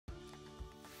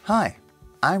Hi,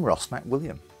 I'm Ross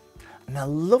McWilliam, and I'd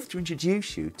love to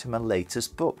introduce you to my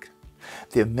latest book,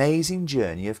 The Amazing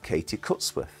Journey of Katy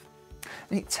Cutsworth.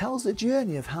 And it tells the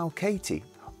journey of how Katy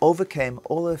overcame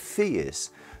all her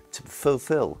fears to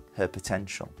fulfill her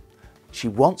potential. She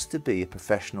wants to be a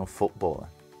professional footballer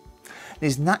and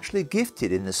is naturally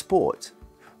gifted in the sport,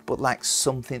 but lacks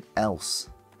something else,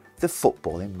 the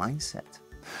footballing mindset.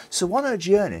 So on her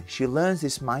journey, she learns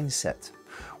this mindset,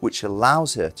 which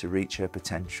allows her to reach her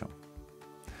potential.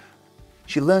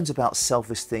 She learns about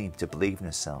self-esteem to believe in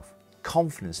herself,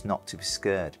 confidence not to be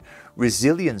scared,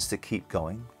 resilience to keep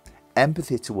going,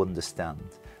 empathy to understand,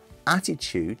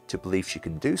 attitude to believe she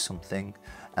can do something,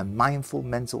 and mindful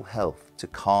mental health to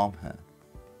calm her.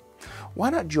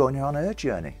 Why not join her on her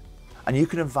journey? And you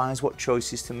can advise what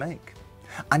choices to make.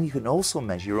 And you can also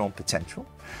measure your own potential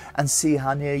and see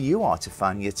how near you are to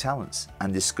finding your talents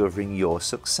and discovering your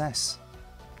success.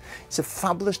 It's a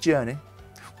fabulous journey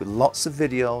with lots of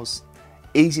videos,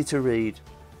 easy to read,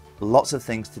 lots of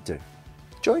things to do.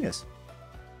 Join us.